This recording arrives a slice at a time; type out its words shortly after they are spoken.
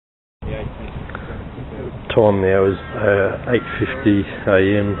Time now is 8:50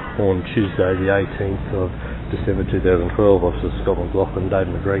 AM on Tuesday the 18th of December 2012. Officer Scott McLaughlin,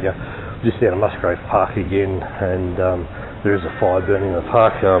 David McGregor. Just down at Musgrave Park again, and there is a fire burning in the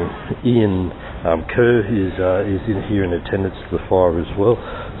park. Ian Kerr is in here in attendance to the fire as well,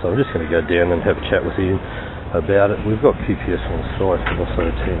 so I'm just going to go down and have a chat with Ian about it. We've got QPS on site and also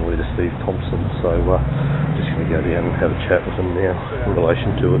a team leader, Steve Thompson, so just going to go down and have a chat with them now in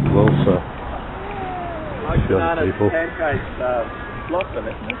relation to it as well. So, people.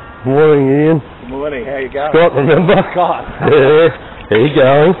 Morning, Ian. Good morning, how you going? Scott, remember? Scott. Yeah, how you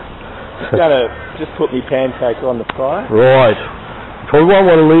going? Just going to put my pancake on the fire. Right. Probably won't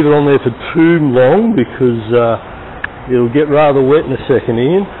want to leave it on there for too long because it'll get rather wet in a second,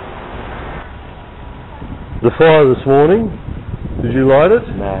 Ian. The fire this morning, did you light it?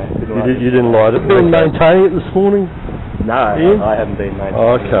 No, you didn't light it. Been maintaining it this morning? No, Ian? I haven't been maintaining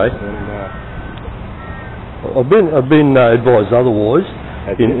it okay. this morning, no. I've been advised otherwise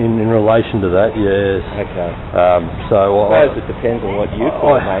in relation to that, yes. Okay. So I suppose it depends on what you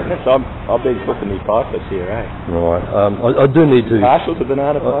call maintenance. I've been cooking my pipers here, eh? Right. I do need to... Partial to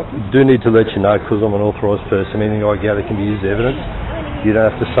banana pipers? Do need to let you know, because I'm an authorised person, anything I gather can be used as evidence. You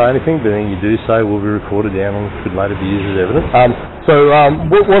don't have to say anything, but anything you do say will be recorded down and could later be used as evidence.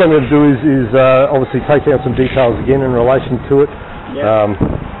 What I'm going to do is obviously take out some details again in relation to it. Yeah.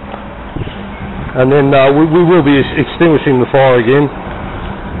 And then we will be extinguishing the fire again.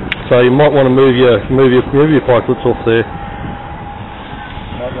 So you might want to move your pikelets off there.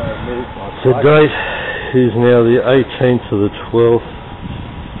 The date is now the 18th to the 12th.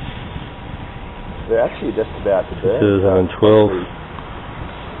 They're actually just about to burn. 2012.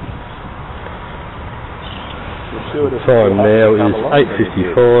 Time now is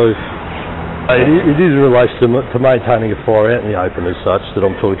 8:55. It is in relation to maintaining a fire out in the open as such that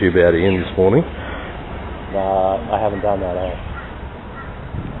I'm talking to you about Ian this morning. No, I haven't done that, eh?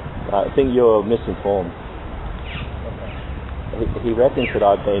 I think you're misinformed. He reckons that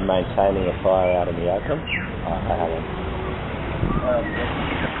I've been maintaining a fire out in the open. I haven't.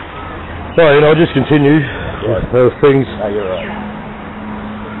 Right, I'll just continue with things. No, you're right.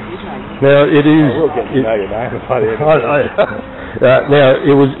 Now it is. I will get to know your name by the end. Now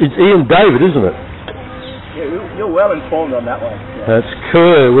it's Ian David, isn't it? Yeah, you're well informed on that one. Yeah. That's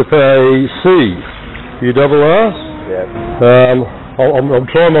Kerr with a C, U-R-R. Yeah. I'm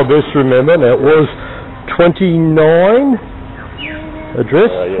trying my best to remember. Now it was 29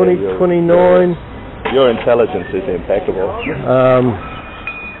 address, 29. Your intelligence is impeccable.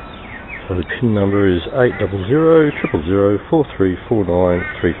 So the PIN number is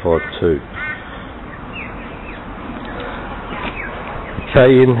 800-000-4349-352. Okay,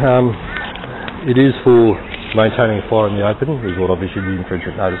 Ian, it is for maintaining a fire in the open, is what I've issued the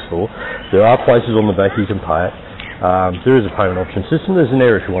infringement notice for. There are places on the back you can pay it. There is a payment option system. There's an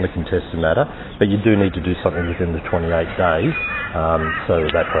error if you want to contest the matter, but you do need to do something within the 28 days so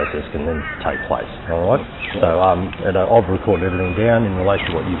that process can then take place. All right. So and I've recorded everything down in relation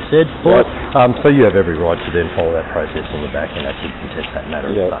to what you've said. Yep. So you have every right to then follow that process on the back and actually contest that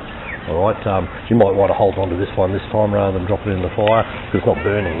matter. Yep. All right. You might want to hold on to this one this time rather than drop it in the fire because it's not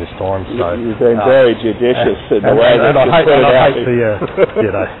burning this time. So you've been very judicious in the way that you put it out. I hate to